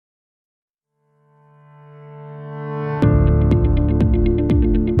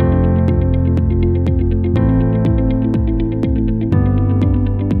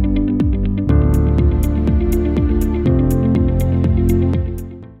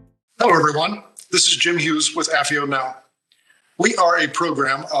Hello, everyone. This is Jim Hughes with AFIO Now. We are a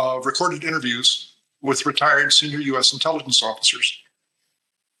program of recorded interviews with retired senior U.S. intelligence officers.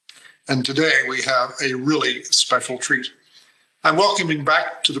 And today we have a really special treat. I'm welcoming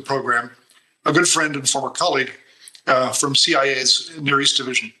back to the program a good friend and former colleague from CIA's Near East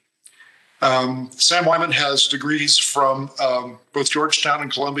Division. Sam Wyman has degrees from both Georgetown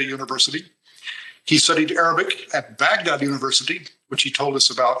and Columbia University. He studied Arabic at Baghdad University, which he told us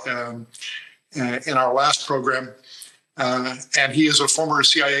about in our last program. And he is a former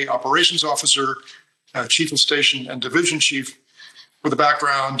CIA operations officer, chief of station and division chief with a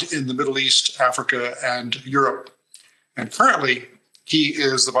background in the Middle East, Africa, and Europe. And currently, he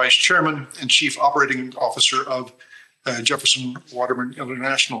is the vice chairman and chief operating officer of Jefferson Waterman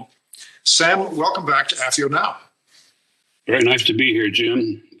International. Sam, welcome back to AFIO Now. Very nice to be here,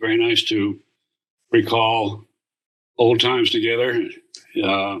 Jim. Very nice to recall old times together,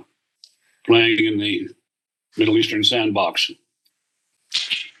 playing in the Middle Eastern sandbox.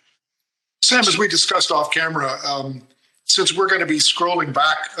 Sam, as we discussed off camera, since we're going to be scrolling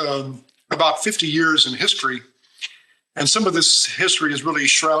back about 50 years in history, and some of this history is really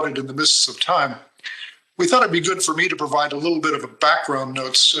shrouded in the mists of time, we thought it'd be good for me to provide a little bit of a background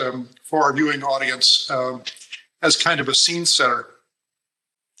notes for our viewing audience as kind of a scene setter.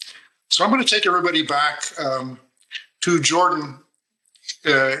 So I'm going to take everybody back to Jordan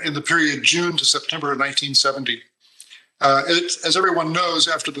in the period June to September of 1970. As everyone knows,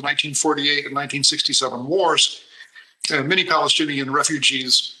 after the 1948 and 1967 wars, many Palestinian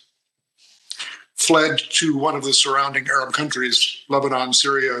refugees fled to one of the surrounding Arab countries, Lebanon,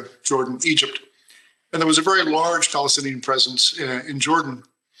 Syria, Jordan, Egypt. And there was a very large Palestinian presence in Jordan.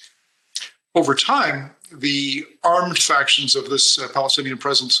 Over time, the armed factions of this Palestinian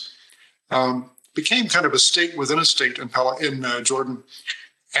presence became kind of a state within a state in Jordan,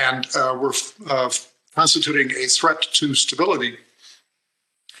 and were constituting a threat to stability.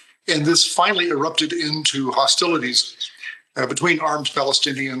 And this finally erupted into hostilities between armed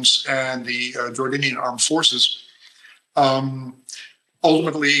Palestinians and the Jordanian armed forces.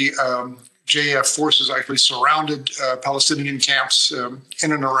 Ultimately, JAF forces actually surrounded Palestinian camps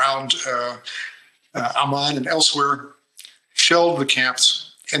in and around Amman and elsewhere, shelled the camps.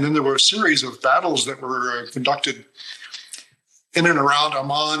 And then there were a series of battles that were conducted in and around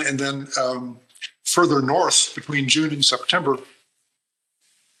Amman, and then further north between June and September,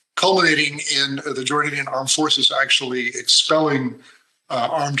 culminating in the Jordanian armed forces actually expelling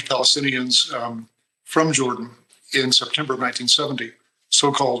armed Palestinians from Jordan in September of 1970,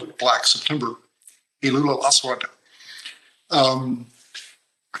 so-called Black September, Hilul al-Aswad.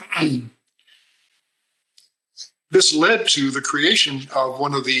 This led to the creation of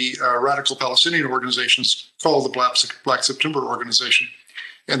one of the radical Palestinian organizations called the Black September Organization.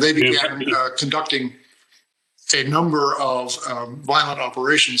 And they began conducting a number of violent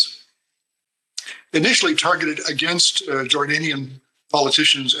operations, initially targeted against Jordanian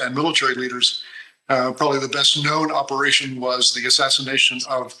politicians and military leaders. Probably the best known operation was the assassination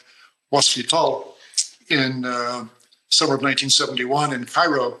of Wasfi Tal in summer of 1971 in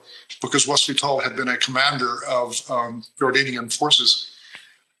Cairo, because Wasfi Tal had been a commander of Jordanian forces.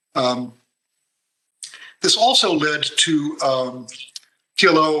 This also led to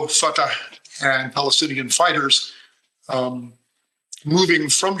PLO, Fatah, and Palestinian fighters moving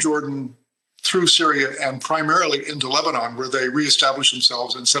from Jordan through Syria and primarily into Lebanon, where they reestablished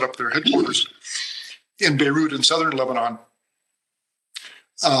themselves and set up their headquarters in Beirut in southern Lebanon.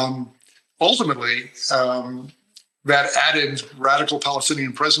 Ultimately, that added radical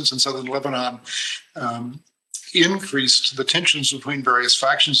Palestinian presence in southern Lebanon increased the tensions between various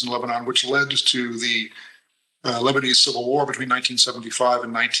factions in Lebanon, which led to the Lebanese Civil War between 1975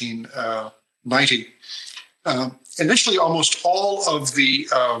 and 1990. Initially, almost all of the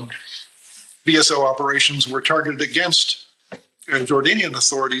BSO operations were targeted against Jordanian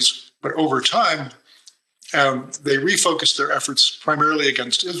authorities, but over time, they refocused their efforts primarily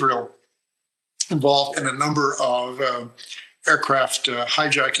against Israel, involved in a number of aircraft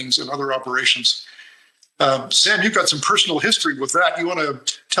hijackings and other operations. Sam, you've got some personal history with that. You want to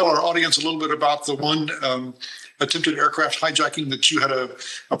tell our audience a little bit about the one attempted aircraft hijacking that you had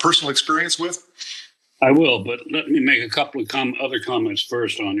a personal experience with? I will, but let me make a couple of other comments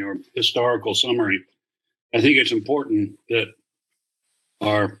first on your historical summary. I think it's important that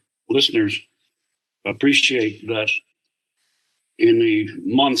our listeners appreciate that in the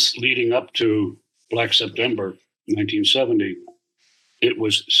months leading up to Black September 1970, it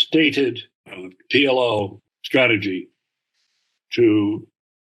was stated PLO strategy to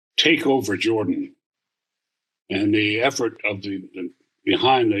take over Jordan. And the effort of the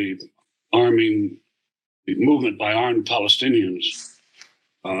behind the movement by armed Palestinians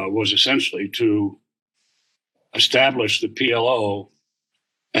was essentially to establish the PLO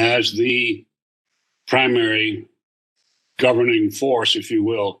as the primary governing force, if you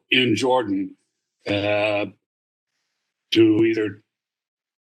will, in Jordan to either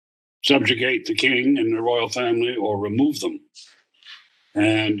subjugate the king and the royal family or remove them.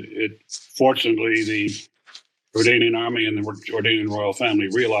 And fortunately, the Jordanian army and the Jordanian royal family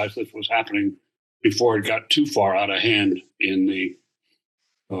realized this was happening before it got too far out of hand in the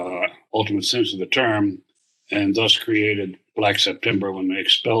ultimate sense of the term, and thus created Black September when they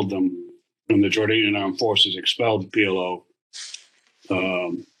expelled them, when the Jordanian armed forces expelled the PLO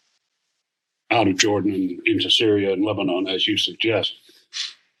out of Jordan and into Syria and Lebanon, as you suggest.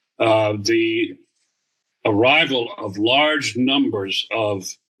 The arrival of large numbers of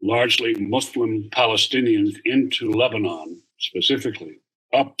largely Muslim Palestinians into Lebanon specifically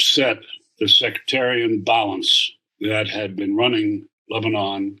upset the sectarian balance that had been running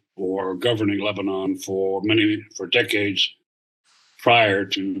Lebanon or governing Lebanon for decades prior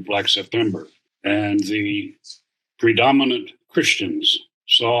to Black September. And the predominant Christians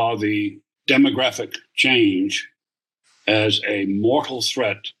saw the demographic change as a mortal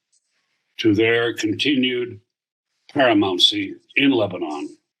threat to their continued paramountcy in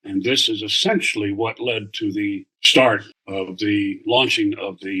Lebanon. And this is essentially what led to the start of the launching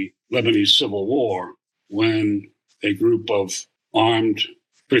of the Lebanese Civil War, when a group of armed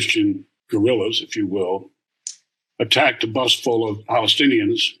Christian guerrillas, if you will, attacked a bus full of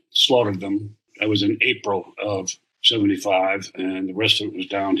Palestinians, slaughtered them. That was in April of 75, and the rest of it was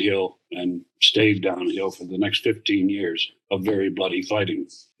downhill and stayed downhill for the next 15 years of very bloody fighting.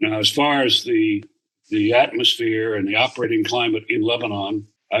 Now, as far as the atmosphere and the operating climate in Lebanon,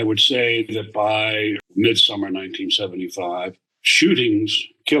 I would say that by midsummer 1975, shootings,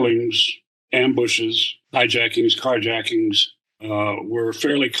 killings, ambushes, hijackings, carjackings were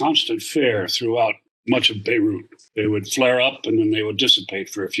fairly constant fare throughout much of Beirut. They would flare up and then they would dissipate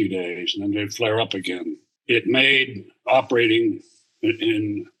for a few days, and then they'd flare up again. It made operating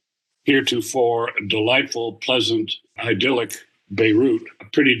in heretofore delightful, pleasant, idyllic Beirut a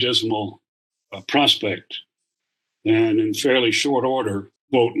pretty dismal prospect. And in fairly short order,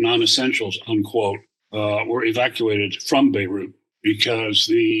 quote, non-essentials, unquote, were evacuated from Beirut because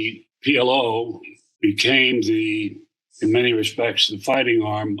the PLO became in many respects, the fighting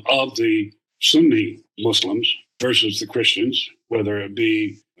arm of the Sunni Muslims versus the Christians, whether it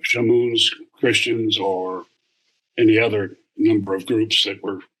be Shamoun's Christians or any other number of groups that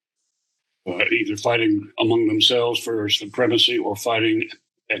were either fighting among themselves for supremacy or fighting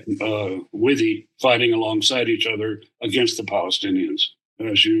alongside each other against the Palestinians.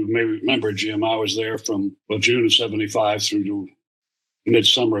 As you may remember, Jim, I was there from June of 75 through to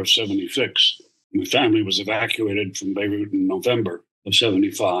midsummer of 76. My family was evacuated from Beirut in November of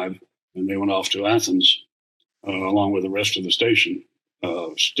 75, and they went off to Athens along with the rest of the station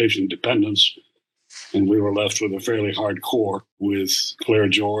dependents. And we were left with a fairly hard core with Claire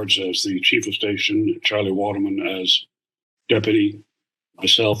George as the chief of station, Charlie Waterman as deputy,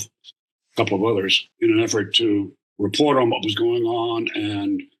 myself, a couple of others, in an effort to report on what was going on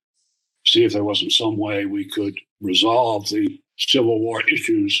and see if there wasn't some way we could resolve the Civil War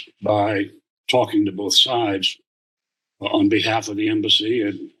issues by talking to both sides on behalf of the embassy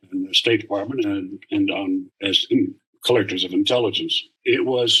and the State Department and as collectors of intelligence. I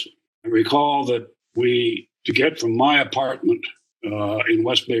recall that to get from my apartment in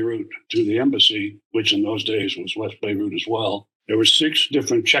West Beirut to the embassy, which in those days was West Beirut as well, there were 6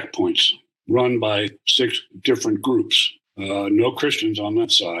 different checkpoints run by 6 different groups. No Christians on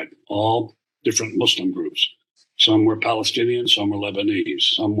that side, all different Muslim groups. Some were Palestinian, some were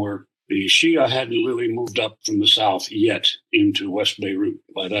Lebanese, the Shia hadn't really moved up from the south yet into West Beirut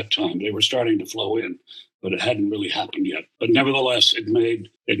by that time. They were starting to flow in, but it hadn't really happened yet. But nevertheless, it made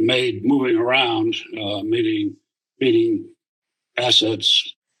moving around, meeting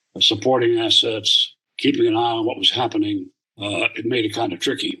assets, supporting assets, keeping an eye on what was happening. It made it kind of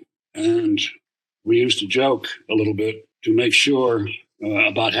tricky. And we used to joke a little bit to make sure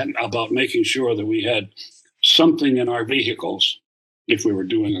about making sure that we had something in our vehicles, if we were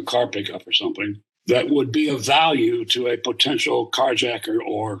doing a car pickup or something, that would be of value to a potential carjacker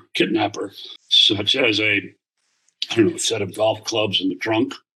or kidnapper, such as a set of golf clubs in the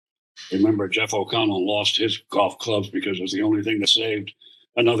trunk. Remember, Jeff O'Connell lost his golf clubs because it was the only thing that saved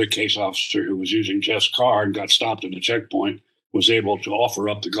another case officer who was using Jeff's car and got stopped at a checkpoint, was able to offer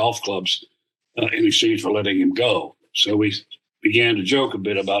up the golf clubs in exchange for letting him go. So we began to joke a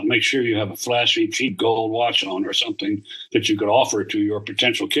bit about make sure you have a flashy, cheap gold watch on or something that you could offer to your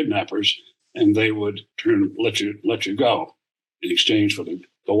potential kidnappers, and they would let you go in exchange for the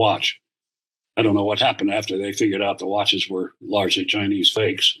watch. I don't know what happened after they figured out the watches were largely Chinese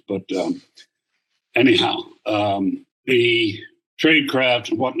fakes, but anyhow, the tradecraft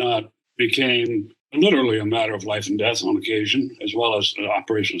and whatnot became literally a matter of life and death on occasion, as well as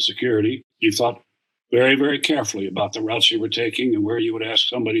operational security. You thought very, very carefully about the routes you were taking and where you would ask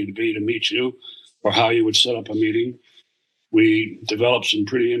somebody to be to meet you or how you would set up a meeting. We developed some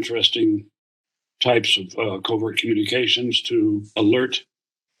pretty interesting types of covert communications to alert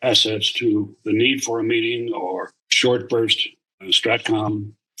assets to the need for a meeting or short burst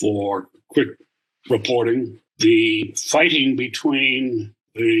STRATCOM for quick reporting. The fighting between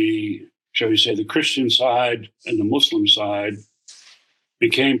the, shall we say, the Christian side and the Muslim side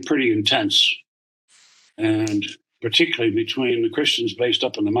became pretty intense. And particularly between the Christians based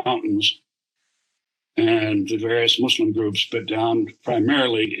up in the mountains and the various Muslim groups, but down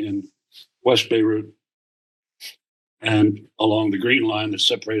primarily in West Beirut and along the Green Line that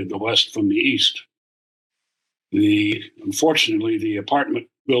separated the West from the East. Unfortunately, the apartment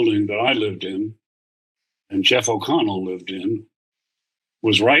building that I lived in and Jeff O'Connell lived in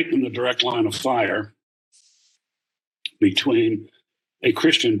was right in the direct line of fire between a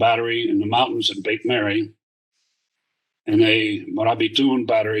Christian battery in the mountains at Beit Mary and a Morabitoun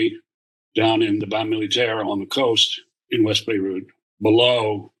battery down in the Ban Militaire on the coast in West Beirut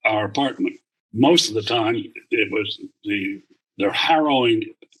below our apartment. Most of the time, it was their harrowing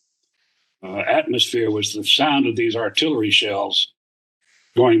atmosphere was the sound of these artillery shells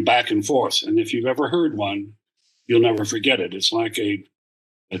going back and forth. And if you've ever heard one, you'll never forget it. It's like a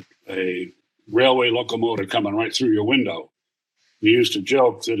railway locomotive coming right through your window. We used to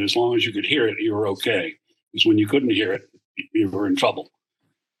joke that as long as you could hear it, you were okay. Because when you couldn't hear it, you were in trouble.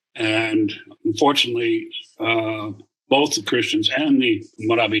 And unfortunately, both the Christians and the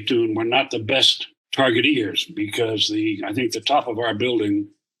Morabitoun were not the best targeteers because I think the top of our building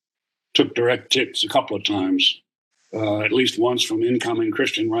took direct hits a couple of times, at least once from incoming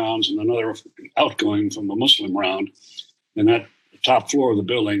Christian rounds and another outgoing from a Muslim round. And that top floor of the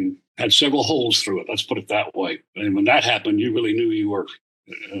building had several holes through it. Let's put it that way. And when that happened, you really knew you were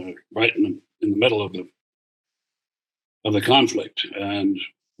right in the middle of the conflict. And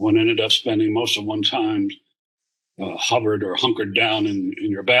one ended up spending most of one's time hovered or hunkered down in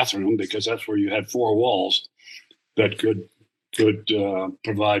your bathroom because that's where you had four walls that could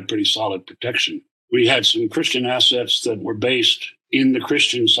provide pretty solid protection. We had some Christian assets that were based in the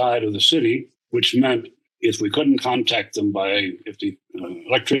Christian side of the city, which meant if we couldn't contact them if the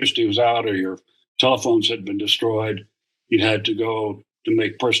electricity was out or your telephones had been destroyed, you had to go to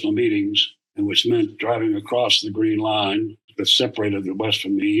make personal meetings, and which meant driving across the Green Line that separated the West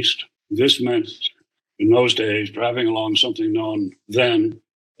from the East. This meant, in those days, driving along something known then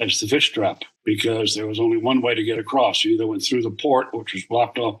as the fish trap, because there was only one way to get across. You either went through the port, which was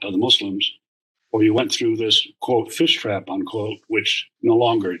blocked off by the Muslims, or you went through this, quote, fish trap, unquote, which no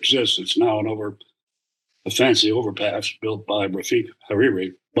longer exists. It's now a fancy overpass built by Rafiq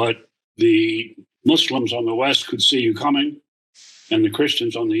Hariri. But the Muslims on the west could see you coming, and the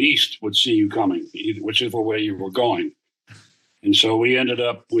Christians on the east would see you coming, whichever way you were going. And so we ended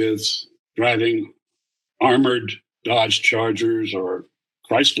up with driving armored Dodge Chargers or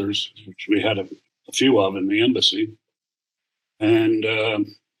Chryslers, which we had a few of in the embassy, and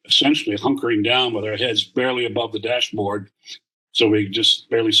essentially hunkering down with our heads barely above the dashboard so we could just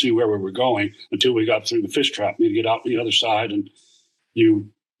barely see where we were going until we got through the fish trap. You get out the other side and you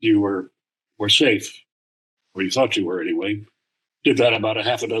were safe, or you thought you were anyway. Did that about a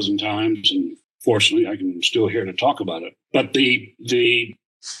half a dozen times, and fortunately I can still hear to talk about it. But the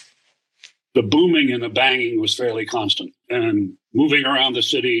booming and the banging was fairly constant, and moving around the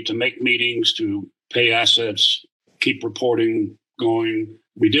city to make meetings, to pay assets, keep reporting going.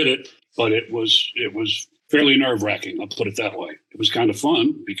 We did it, but it was fairly nerve-wracking, I'll put it that way. It was kind of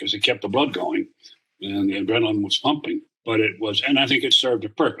fun because it kept the blood going and the adrenaline was pumping. But and I think it served a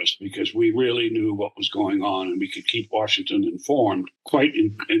purpose because we really knew what was going on and we could keep Washington informed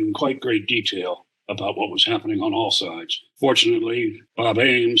in quite great detail about what was happening on all sides. Fortunately, Bob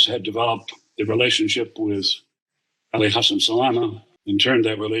Ames had developed the relationship with Ali Hassan Salama and turned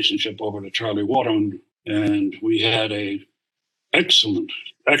that relationship over to Charlie Waterman. And we had a excellent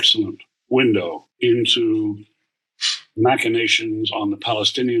window into machinations on the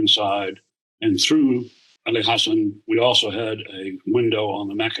Palestinian side. And through Ali Hassan, we also had a window on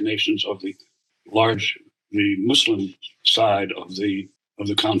the machinations of the Muslim side of the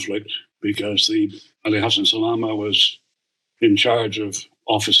conflict, because the Ali Hassan Salama was in charge of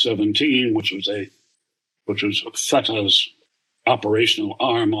Office 17, which was Fatah's operational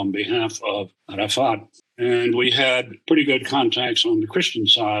arm on behalf of Arafat. And we had pretty good contacts on the Christian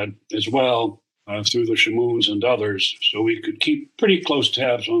side as well, through the Shamoons and others. So we could keep pretty close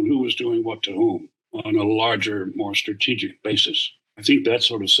tabs on who was doing what to whom on a larger, more strategic basis. I think that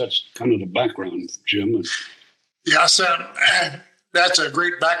sort of sets kind of the background, Jim. Yeah, Sam, that's a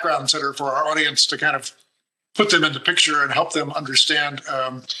great background setter for our audience to kind of put them in the picture and help them understand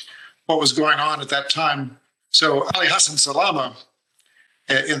what was going on at that time. So Ali Hassan Salama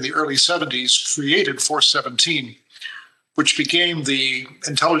in the early 70s created Force 17, which became the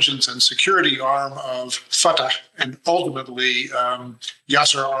intelligence and security arm of Fatah and ultimately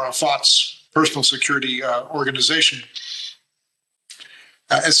Yasser Arafat's personal security organization.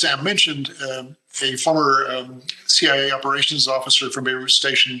 As Sam mentioned, a former CIA operations officer from Beirut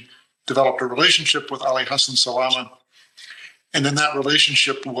Station developed a relationship with Ali Hassan Salama. And then that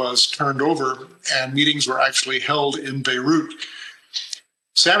relationship was turned over and meetings were actually held in Beirut.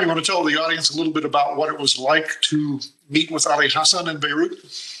 Sam, you want to tell the audience a little bit about what it was like to meet with Ali Hassan in Beirut?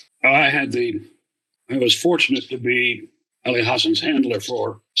 I was fortunate to be Ali Hassan's handler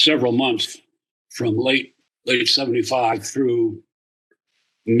for several months from late 75 through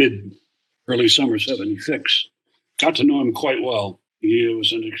early summer 76. Got to know him quite well. He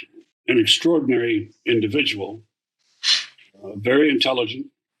was an extraordinary individual, very intelligent,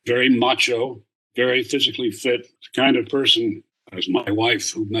 very macho, very physically fit, the kind of person, as my wife,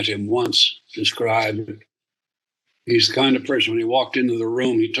 who met him once, described. He's the kind of person, when he walked into the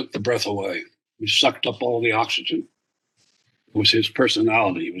room, he took the breath away. He sucked up all the oxygen. It was his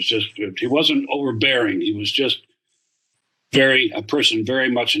personality. He wasn't overbearing. He was just a person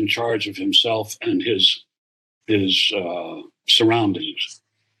very much in charge of himself and his surroundings.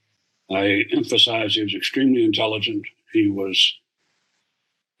 I emphasize he was extremely intelligent. He was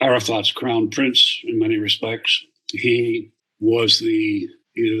Arafat's crown prince in many respects. He was either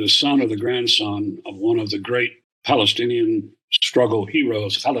the son or the grandson of one of the great Palestinian struggle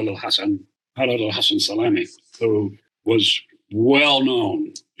heroes, Khalid al-Hassan Salami, who was well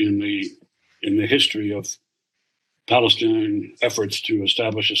known in the history of Palestinian efforts to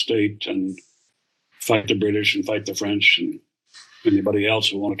establish a state and fight the British and fight the French and anybody else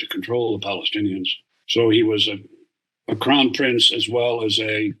who wanted to control the Palestinians. So he was a crown prince as well as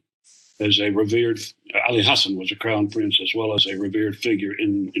a revered. Ali Hassan was a crown prince as well as a revered figure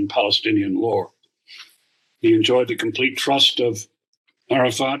in Palestinian lore. He enjoyed the complete trust of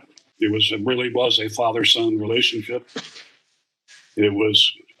Arafat. It really was a father-son relationship. It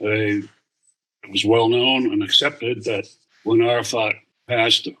was well known and accepted that when Arafat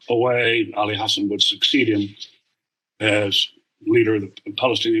passed away, Ali Hassan would succeed him as leader of the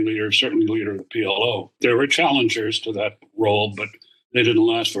Palestinian leader, certainly leader of the PLO. There were challengers to that role, but they didn't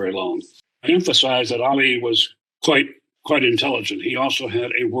last very long. I emphasize that Ali was quite intelligent. He also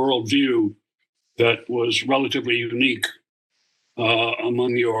had a worldview that was relatively unique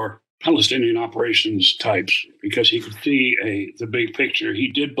among your Palestinian operations types, because he could see the big picture. He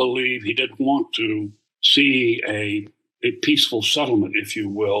did want to see a peaceful settlement, if you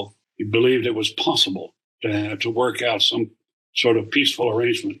will. He believed it was possible to work out some sort of peaceful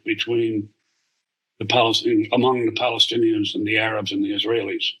arrangement among the Palestinians and the Arabs and the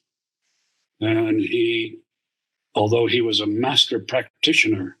Israelis. And although he was a master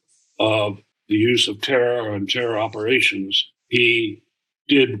practitioner of the use of terror and terror operations, he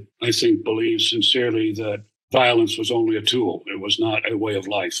did, I think, believe sincerely that violence was only a tool. It was not a way of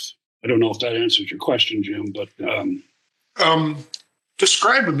life. I don't know if that answers your question, Jim, but...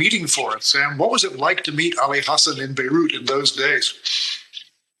 Describe a meeting for us, Sam. What was it like to meet Ali Hassan in Beirut in those days?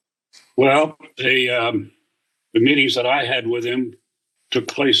 Well, the meetings that I had with him took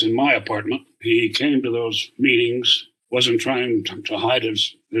place in my apartment. He came to those meetings, wasn't trying to hide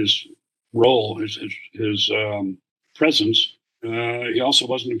his role, his presence. He also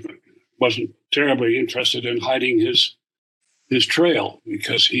wasn't terribly interested in hiding his trail,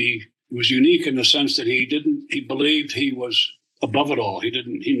 because he was unique in the sense that he believed he was above it all. He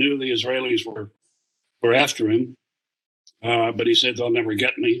knew the Israelis were after him, but he said they'll never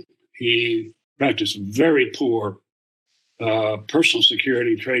get me. He practiced very poor personal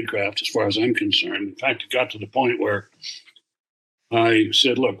security tradecraft, as far as I'm concerned. In fact, it got to the point where I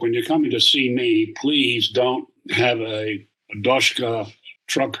said, look, when you're coming to see me, please don't have a Doshka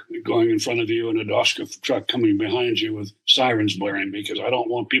truck going in front of you and a Doshka truck coming behind you with sirens blaring, because I don't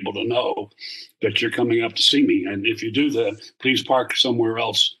want people to know that you're coming up to see me. And if you do that, please park somewhere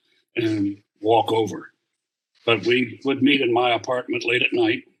else and walk over. But we would meet in my apartment late at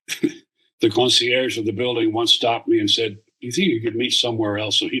night. The concierge of the building once stopped me and said, you think you could meet somewhere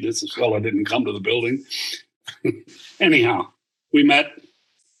else? So this fellow didn't come to the building. Anyhow, we met.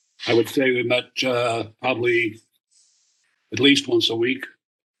 I would say we met probably at least once a week,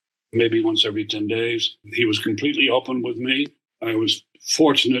 maybe once every 10 days. He was completely open with me. I was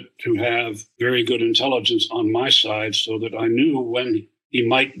fortunate to have very good intelligence on my side so that I knew when he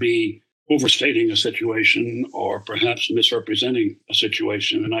might be overstating a situation or perhaps misrepresenting a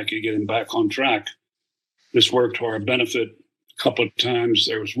situation, and I could get him back on track. This worked to our benefit a couple of times.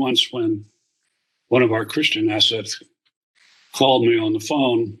 There was once when one of our Christian assets called me on the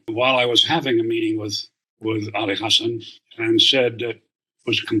phone while I was having a meeting with Ali Hassan and said that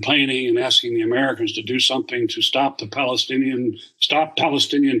was complaining and asking the Americans to do something to stop Palestinian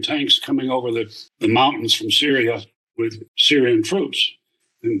tanks coming over the mountains from Syria with Syrian troops.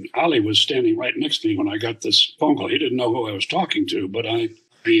 And Ali was standing right next to me when I got this phone call. He didn't know who I was talking to, but I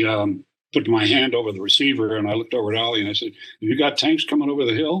put my hand over the receiver and I looked over at Ali and I said, "Have you got tanks coming over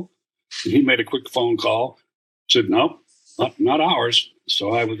the hill?" And he made a quick phone call, said, "No, not ours."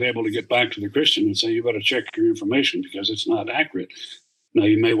 So I was able to get back to the Christian and say, "You better check your information because it's not accurate." Now,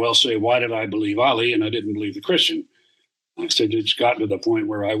 you may well say, why did I believe Ali and I didn't believe the Christian? I said, it's gotten to the point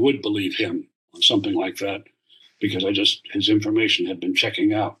where I would believe him on something like that because his information had been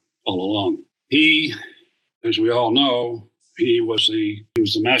checking out all along. He, as we all know, he was the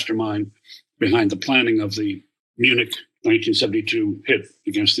mastermind behind the planning of the Munich 1972 hit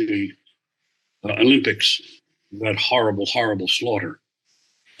against the Olympics, that horrible, horrible slaughter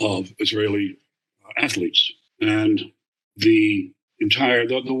of Israeli athletes. And the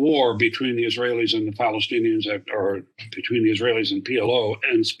war between the Israelis and the Palestinians, or between the Israelis and PLO,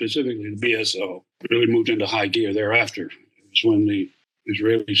 and specifically the BSO, really moved into high gear thereafter. It was when the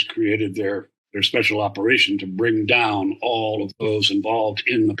Israelis created their special operation to bring down all of those involved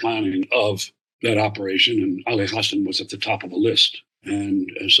in the planning of that operation, and Ali Hassan was at the top of the list. And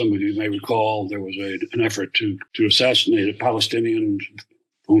as some of you may recall, there was an effort to assassinate a Palestinian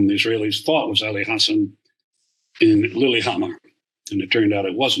whom the Israelis thought was Ali Hassan in Lillehammer. And it turned out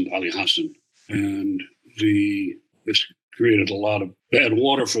it wasn't Ali Hassan. And this created a lot of bad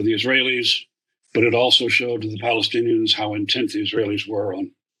water for the Israelis, but it also showed to the Palestinians how intent the Israelis were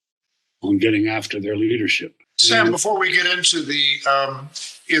on getting after their leadership. Sam, before we get into the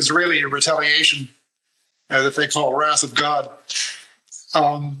Israeli retaliation that they call Wrath of God,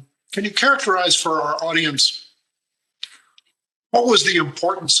 can you characterize for our audience what was the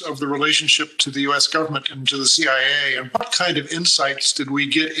importance of the relationship to the U.S. government and to the CIA, and what kind of insights did we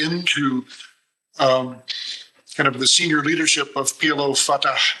get into kind of the senior leadership of PLO,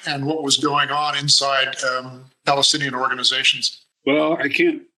 Fatah, and what was going on inside Palestinian organizations? Well,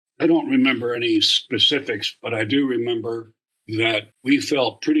 I don't remember any specifics, but I do remember that we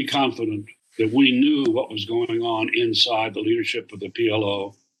felt pretty confident that we knew what was going on inside the leadership of the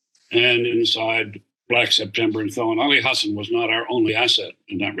PLO and inside Black September and so on. Ali Hassan was not our only asset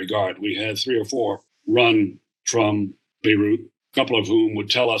in that regard. We had 3 or 4 run from Beirut, a couple of whom would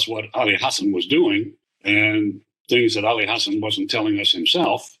tell us what Ali Hassan was doing and things that Ali Hassan wasn't telling us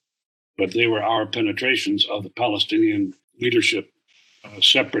himself, but they were our penetrations of the Palestinian leadership,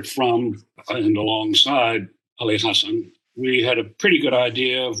 separate from and alongside Ali Hassan. We had a pretty good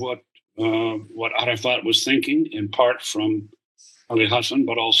idea of what Arafat was thinking, in part from Ali Hassan,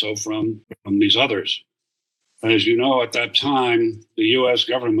 but also from these others. As you know, at that time, the U.S.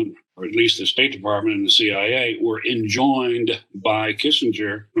 government, or at least the State Department and the CIA, were enjoined by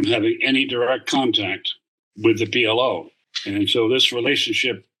Kissinger from having any direct contact with the PLO. And so this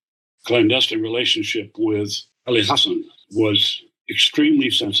relationship, clandestine relationship with Ali Hassan, was extremely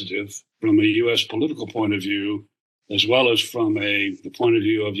sensitive from a U.S. political point of view, as well as from the point of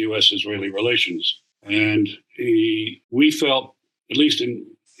view of U.S.-Israeli relations. And we felt, at least in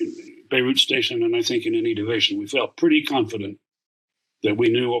Beirut Station, and I think in any division, we felt pretty confident that we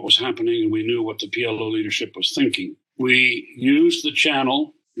knew what was happening and we knew what the PLO leadership was thinking. We used the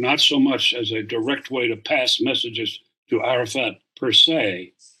channel not so much as a direct way to pass messages to Arafat per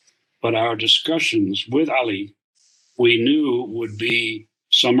se, but our discussions with Ali, we knew would be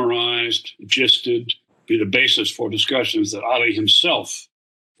summarized, gisted, be the basis for discussions that Ali himself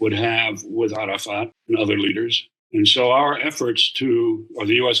would have with Arafat and other leaders. And so our efforts or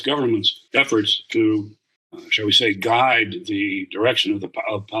the U.S. government's efforts to, shall we say, guide the direction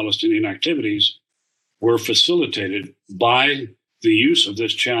of Palestinian activities were facilitated by the use of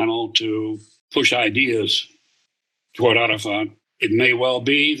this channel to push ideas toward Arafat. It may well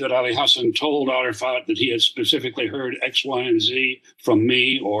be that Ali Hassan told Arafat that he had specifically heard X, Y, and Z from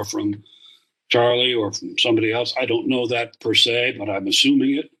me or from Charlie or from somebody else. I don't know that per se, but I'm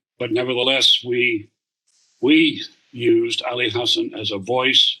assuming it. But nevertheless, we used Ali Hassan as a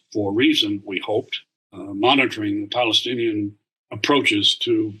voice for reason, we hoped, monitoring the Palestinian approaches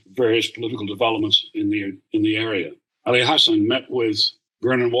to various political developments in the area. Ali Hassan met with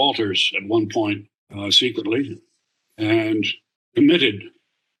Vernon Walters at one point secretly and committed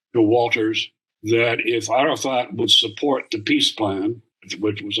to Walters that if Arafat would support the peace plan,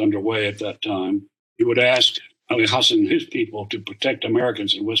 which was underway at that time, he would ask Ali Hassan and his people to protect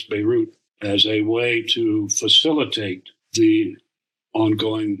Americans in West Beirut as a way to facilitate the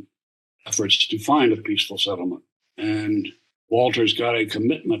ongoing efforts to find a peaceful settlement. And Walters got a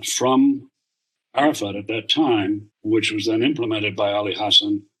commitment from Arafat at that time, which was then implemented by Ali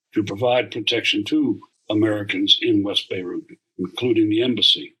Hassan, to provide protection to Americans in West Beirut, including the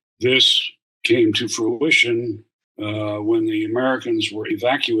embassy. This came to fruition when the Americans were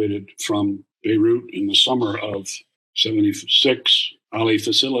evacuated from Beirut in the summer of 76. Ali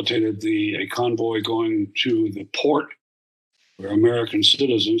facilitated a convoy going to the port where American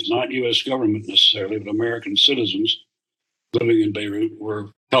citizens, not U.S. government necessarily, but American citizens living in Beirut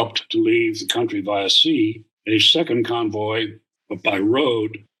were helped to leave the country via sea. A second convoy, but by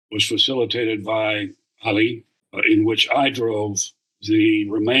road, was facilitated by Ali, in which I drove the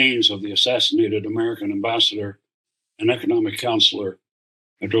remains of the assassinated American ambassador and economic counselor.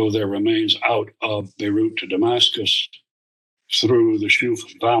 I drove their remains out of Beirut to Damascus through the Shuf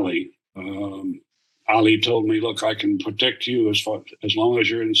Valley. Ali told me, look, I can protect you as long as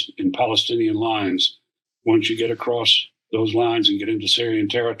you're in Palestinian lines. Once you get across those lines and get into Syrian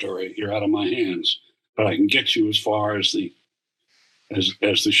territory, you're out of my hands. But I can get you as far as the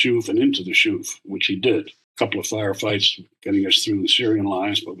Shuf and into the Shuf, which he did. A couple of firefights getting us through the Syrian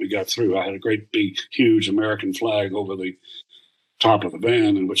lines, but we got through. I had a great big, huge American flag over the top of the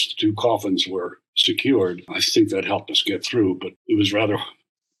van in which the two coffins were secured. I think that helped us get through, but it was rather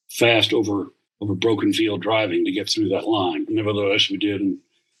fast over broken field driving to get through that line. Nevertheless, we did and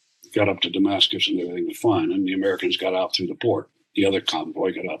got up to Damascus and everything was fine. And the Americans got out through the port. The other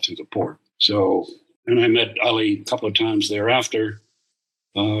convoy got out through the port. So, and I met Ali a couple of times thereafter.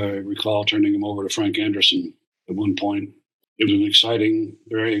 I recall turning him over to Frank Anderson at one point. It was an exciting,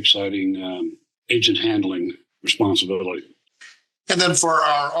 very exciting agent handling responsibility. And then for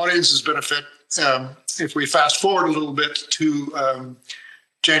our audience's benefit, if we fast forward a little bit to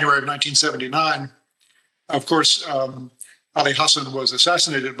January of 1979, of course, Ali Hassan was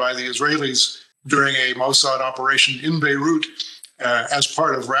assassinated by the Israelis during a Mossad operation in Beirut as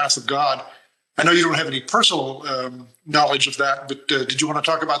part of Wrath of God. I know you don't have any personal knowledge of that, but did you want to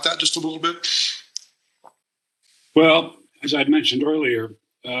talk about that just a little bit? Well, as I'd mentioned earlier,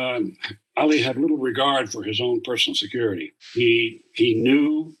 Ali had little regard for his own personal security. He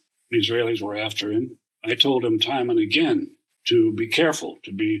knew the Israelis were after him. I told him time and again to be careful,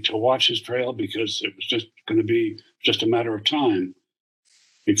 to watch his trail, because it was just going to be just a matter of time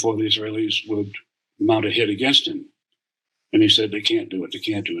before the Israelis would mount a hit against him. And he said, they can't do it. They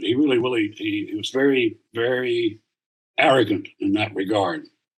can't do it. He really, he was very, very arrogant in that regard.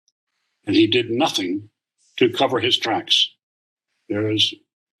 And he did nothing to cover his tracks. There was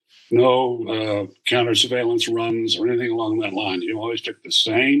no counter surveillance runs or anything along that line. He always took the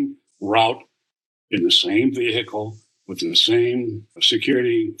same route in the same vehicle with the same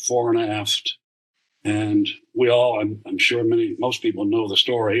security fore and aft. And we all, I'm sure most people know the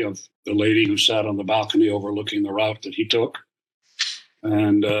story of the lady who sat on the balcony overlooking the route that he took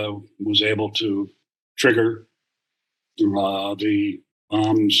and was able to trigger the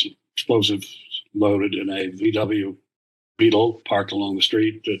bombs, explosives loaded in a VW Beetle parked along the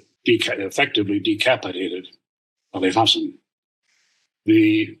street that effectively decapitated Ali Hassan.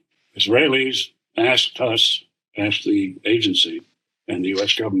 The Israelis asked the agency and the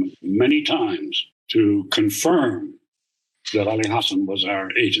U.S. government many times to confirm that Ali Hassan was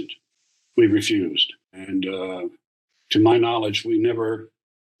our agent. We refused. And to my knowledge, we never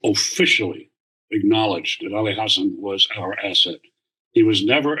officially acknowledged that Ali Hassan was our asset. He was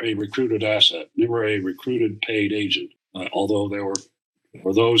never a recruited asset, never a recruited paid agent, although there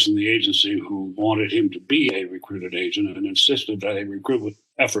were those in the agency who wanted him to be a recruited agent and insisted that a recruitment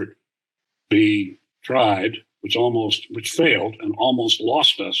effort be tried, which failed and almost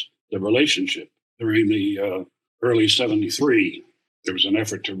lost us the relationship. During the early 73, there was an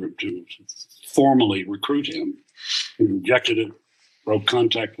effort to formally recruit him. He rejected it, broke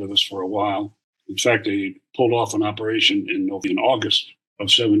contact with us for a while. In fact, he pulled off an operation in August of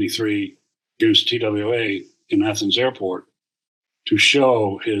 73 against TWA in Athens airport to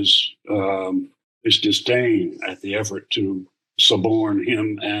show his disdain at the effort to suborn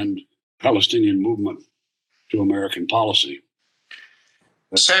him and Palestinian movement to American policy.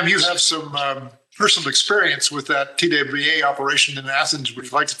 Sam, you have some personal experience with that TWA operation in Athens. Would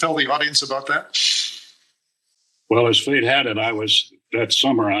you like to tell the audience about that? Well, as fate had it, that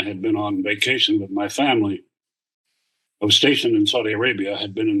summer I had been on vacation with my family. I was stationed in Saudi Arabia. I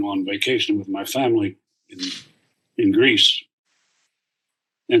had been on vacation with my family in Greece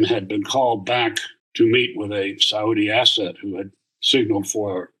and had been called back to meet with a Saudi asset who had signaled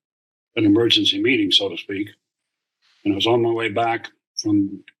for an emergency meeting, so to speak. And I was on my way back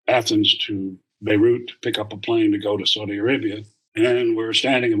from Athens to Beirut to pick up a plane to go to Saudi Arabia. And we were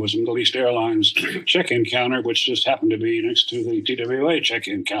standing, it was Middle East Airlines check-in counter, which just happened to be next to the TWA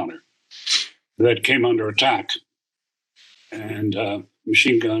check-in counter that came under attack. And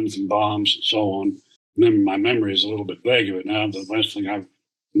machine guns and bombs and so on. My memory is a little bit vague of it now. The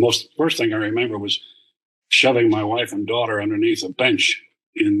first thing I remember was shoving my wife and daughter underneath a bench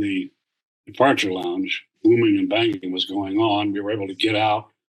in the departure lounge. Booming and banging was going on. We were able to get out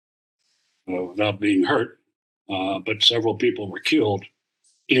without being hurt, but several people were killed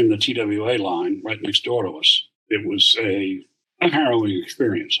in the TWA line right next door to us. It was a harrowing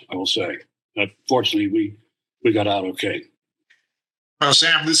experience, I will say. Fortunately, we got out okay. Well,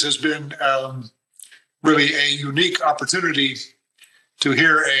 Sam, this has been really a unique opportunity to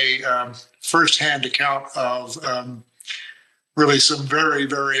hear a firsthand account of really some very,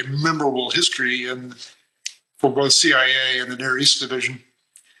 very memorable history for both CIA and the Near East Division.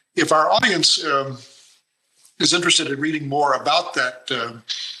 If our audience is interested in reading more about that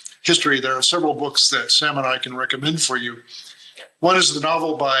history, there are several books that Sam and I can recommend for you. One is the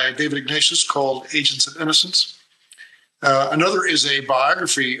novel by David Ignatius called Agents of Innocence. Another is a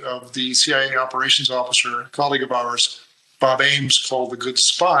biography of the CIA operations officer, a colleague of ours, Bob Ames, called The Good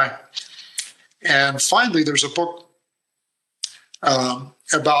Spy. And finally, there's a book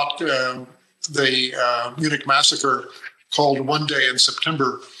about the Munich massacre called One Day in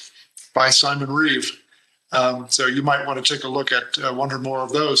September by Simon Reeve. So you might want to take a look at one or more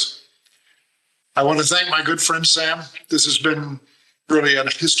of those. I want to thank my good friend Sam. This has been really a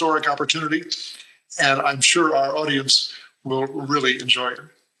historic opportunity, and I'm sure our audience will really enjoy it.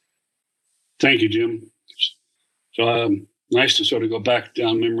 Thank you, Jim. So nice to sort of go back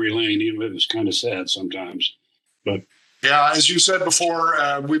down memory lane, even if it's kind of sad sometimes. But yeah, as you said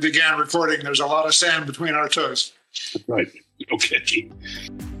before we began recording, there's a lot of sand between our toes. Right. Okay.